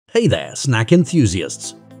Hey there, snack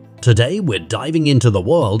enthusiasts! Today we're diving into the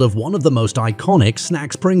world of one of the most iconic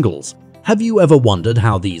snacks, Pringles. Have you ever wondered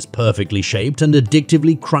how these perfectly shaped and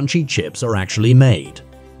addictively crunchy chips are actually made?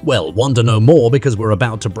 Well, wonder no more because we're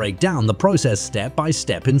about to break down the process step by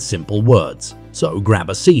step in simple words. So grab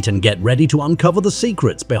a seat and get ready to uncover the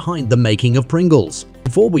secrets behind the making of Pringles.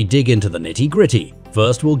 Before we dig into the nitty-gritty,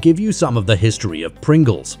 first we'll give you some of the history of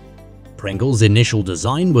Pringles. Pringles' initial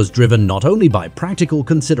design was driven not only by practical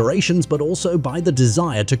considerations but also by the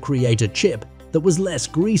desire to create a chip that was less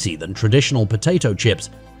greasy than traditional potato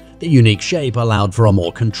chips. The unique shape allowed for a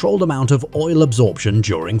more controlled amount of oil absorption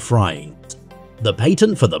during frying. The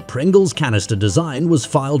patent for the Pringles canister design was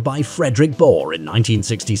filed by Frederick Bohr in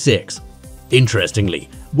 1966. Interestingly,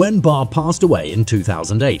 when Barr passed away in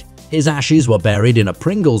 2008, his ashes were buried in a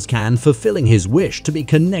Pringles can, fulfilling his wish to be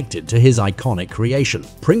connected to his iconic creation.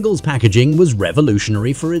 Pringles packaging was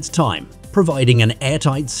revolutionary for its time, providing an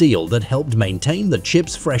airtight seal that helped maintain the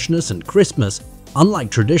chip's freshness and crispness, unlike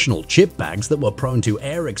traditional chip bags that were prone to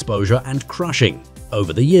air exposure and crushing.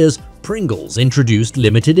 Over the years, Pringles introduced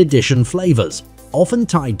limited edition flavors, often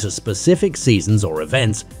tied to specific seasons or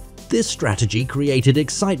events. This strategy created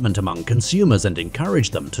excitement among consumers and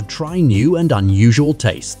encouraged them to try new and unusual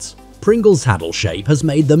tastes. Pringles' saddle shape has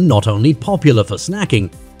made them not only popular for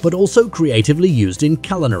snacking, but also creatively used in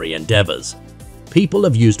culinary endeavors. People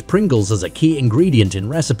have used Pringles as a key ingredient in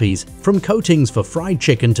recipes, from coatings for fried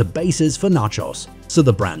chicken to bases for nachos. So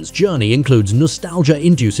the brand's journey includes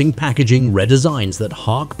nostalgia-inducing packaging redesigns that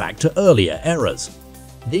hark back to earlier eras.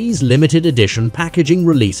 These limited edition packaging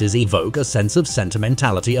releases evoke a sense of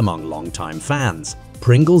sentimentality among longtime fans.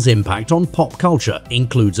 Pringles' impact on pop culture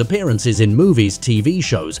includes appearances in movies, TV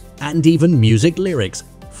shows, and even music lyrics,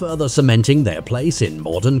 further cementing their place in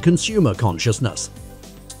modern consumer consciousness.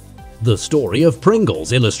 The story of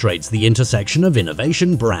Pringles illustrates the intersection of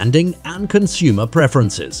innovation, branding, and consumer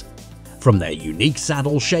preferences. From their unique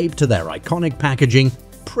saddle shape to their iconic packaging,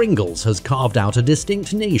 Pringles has carved out a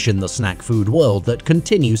distinct niche in the snack food world that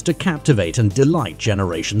continues to captivate and delight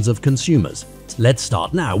generations of consumers. Let's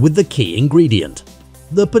start now with the key ingredient: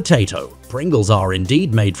 the potato. Pringles are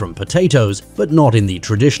indeed made from potatoes, but not in the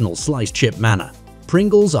traditional sliced chip manner.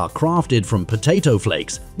 Pringles are crafted from potato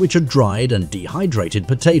flakes, which are dried and dehydrated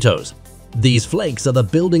potatoes. These flakes are the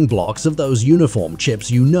building blocks of those uniform chips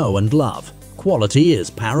you know and love. Quality is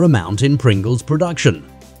paramount in Pringles production.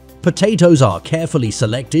 Potatoes are carefully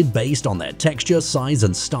selected based on their texture, size,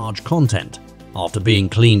 and starch content. After being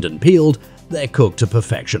cleaned and peeled, they're cooked to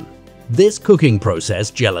perfection. This cooking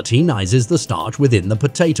process gelatinizes the starch within the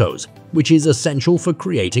potatoes, which is essential for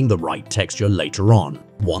creating the right texture later on.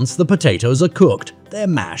 Once the potatoes are cooked, they're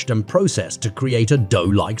mashed and processed to create a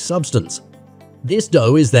dough-like substance. This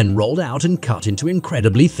dough is then rolled out and cut into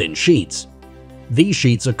incredibly thin sheets. These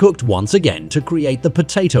sheets are cooked once again to create the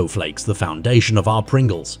potato flakes, the foundation of our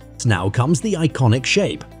Pringles. Now comes the iconic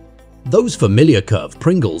shape. Those familiar curved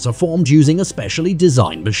Pringles are formed using a specially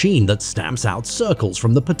designed machine that stamps out circles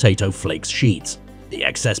from the potato flakes sheets. The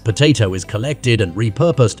excess potato is collected and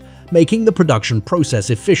repurposed, making the production process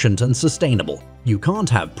efficient and sustainable. You can't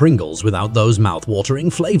have Pringles without those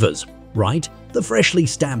mouth-watering flavors, right? The freshly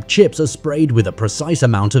stamped chips are sprayed with a precise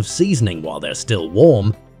amount of seasoning while they're still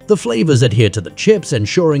warm. The flavors adhere to the chips,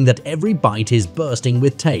 ensuring that every bite is bursting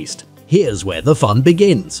with taste. Here's where the fun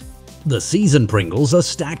begins. The seasoned Pringles are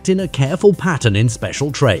stacked in a careful pattern in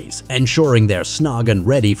special trays, ensuring they're snug and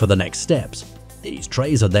ready for the next steps. These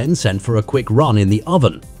trays are then sent for a quick run in the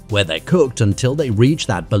oven, where they're cooked until they reach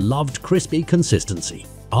that beloved crispy consistency.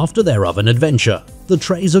 After their oven adventure, the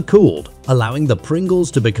trays are cooled, allowing the Pringles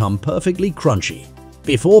to become perfectly crunchy.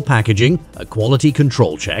 Before packaging, a quality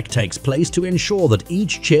control check takes place to ensure that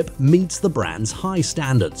each chip meets the brand's high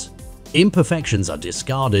standards. Imperfections are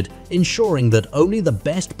discarded, ensuring that only the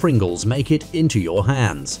best Pringles make it into your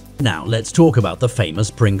hands. Now let's talk about the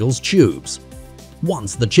famous Pringles tubes.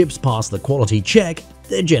 Once the chips pass the quality check,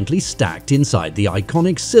 they're gently stacked inside the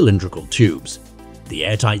iconic cylindrical tubes. The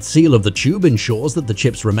airtight seal of the tube ensures that the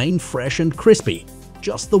chips remain fresh and crispy,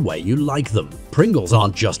 just the way you like them. Pringles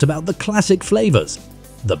aren't just about the classic flavors.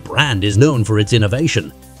 The brand is known for its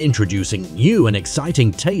innovation, introducing new and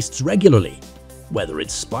exciting tastes regularly. Whether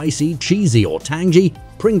it's spicy, cheesy, or tangy,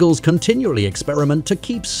 Pringles continually experiment to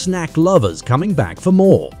keep snack lovers coming back for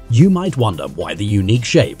more. You might wonder why the unique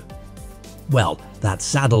shape. Well, that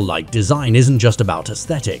saddle-like design isn't just about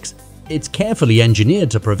aesthetics. It's carefully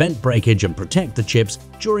engineered to prevent breakage and protect the chips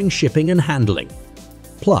during shipping and handling.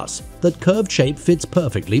 Plus, that curved shape fits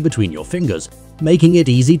perfectly between your fingers, making it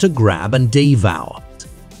easy to grab and devour.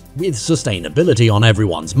 With sustainability on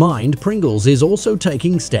everyone's mind, Pringles is also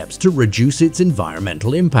taking steps to reduce its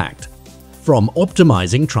environmental impact. From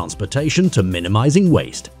optimizing transportation to minimizing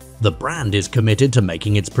waste, the brand is committed to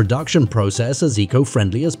making its production process as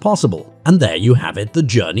eco-friendly as possible. And there you have it, the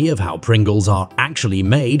journey of how Pringles are actually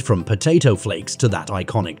made, from potato flakes to that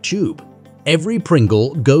iconic tube. Every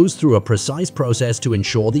Pringle goes through a precise process to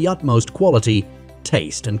ensure the utmost quality,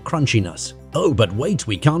 taste, and crunchiness. Oh, but wait,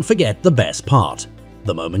 we can't forget the best part.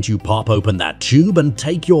 The moment you pop open that tube and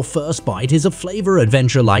take your first bite is a flavor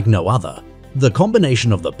adventure like no other. The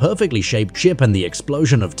combination of the perfectly shaped chip and the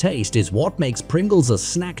explosion of taste is what makes Pringles a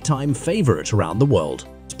snack time favorite around the world.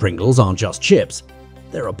 Pringles aren't just chips,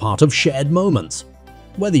 they're a part of shared moments.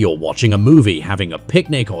 Whether you're watching a movie, having a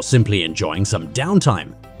picnic, or simply enjoying some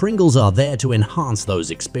downtime, Pringles are there to enhance those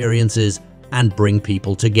experiences and bring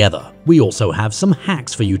people together. We also have some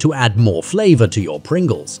hacks for you to add more flavor to your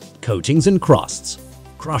Pringles. Coatings and crusts.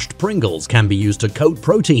 Crushed Pringles can be used to coat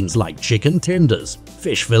proteins like chicken tenders,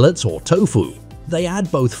 fish fillets, or tofu. They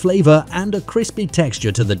add both flavor and a crispy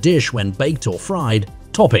texture to the dish when baked or fried.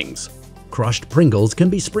 Toppings. Crushed Pringles can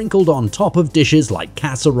be sprinkled on top of dishes like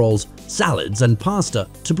casseroles, salads, and pasta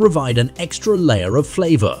to provide an extra layer of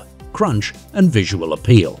flavor, crunch, and visual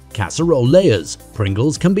appeal. Casserole layers.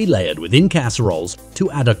 Pringles can be layered within casseroles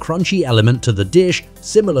to add a crunchy element to the dish,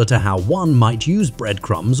 similar to how one might use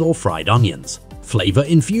breadcrumbs or fried onions. Flavor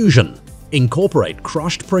infusion. Incorporate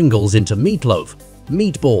crushed Pringles into meatloaf,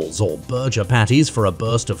 meatballs, or burger patties for a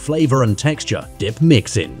burst of flavor and texture. Dip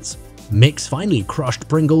mix-ins. Mix finely crushed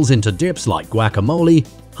Pringles into dips like guacamole,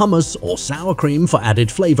 hummus, or sour cream for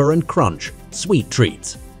added flavor and crunch. Sweet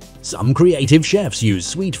treats. Some creative chefs use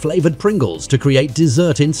sweet-flavored Pringles to create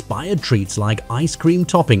dessert-inspired treats like ice cream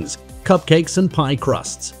toppings, cupcakes, and pie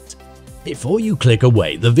crusts. Before you click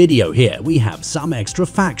away the video here, we have some extra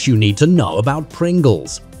facts you need to know about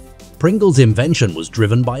Pringles. Pringles' invention was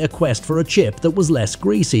driven by a quest for a chip that was less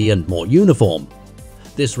greasy and more uniform.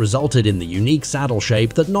 This resulted in the unique saddle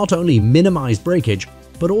shape that not only minimized breakage,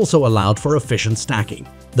 but also allowed for efficient stacking.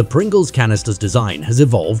 The Pringles canister's design has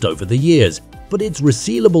evolved over the years, but its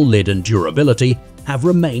resealable lid and durability have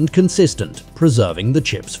remained consistent, preserving the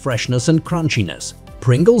chip's freshness and crunchiness.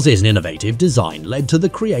 Pringles' innovative design led to the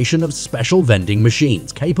creation of special vending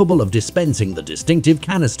machines capable of dispensing the distinctive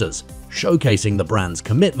canisters, showcasing the brand's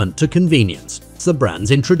commitment to convenience. The brand's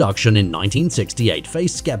introduction in 1968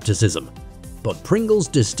 faced skepticism, but Pringles'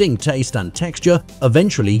 distinct taste and texture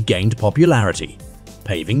eventually gained popularity,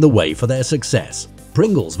 paving the way for their success.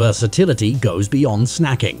 Pringles' versatility goes beyond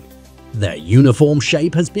snacking. Their uniform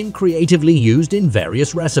shape has been creatively used in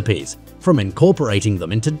various recipes, from incorporating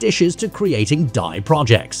them into dishes to creating dye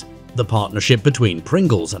projects. The partnership between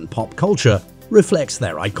Pringles and pop culture reflects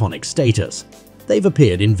their iconic status. They've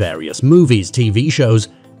appeared in various movies, TV shows,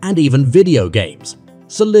 and even video games,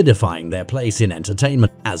 solidifying their place in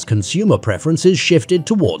entertainment. As consumer preferences shifted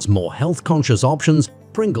towards more health-conscious options,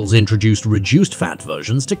 Pringles introduced reduced-fat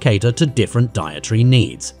versions to cater to different dietary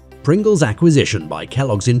needs. Pringles' acquisition by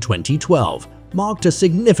Kellogg's in 2012 marked a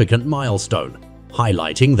significant milestone,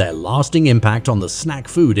 highlighting their lasting impact on the snack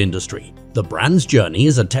food industry. The brand's journey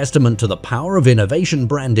is a testament to the power of innovation,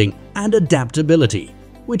 branding, and adaptability,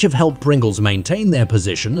 which have helped Pringles maintain their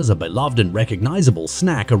position as a beloved and recognizable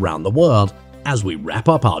snack around the world. As we wrap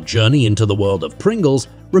up our journey into the world of Pringles,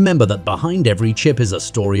 remember that behind every chip is a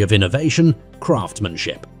story of innovation,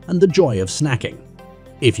 craftsmanship, and the joy of snacking.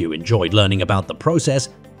 If you enjoyed learning about the process,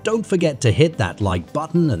 don't forget to hit that like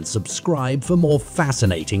button and subscribe for more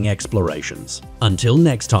fascinating explorations. Until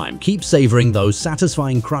next time, keep savoring those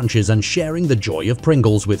satisfying crunches and sharing the joy of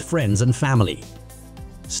Pringles with friends and family.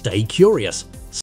 Stay curious,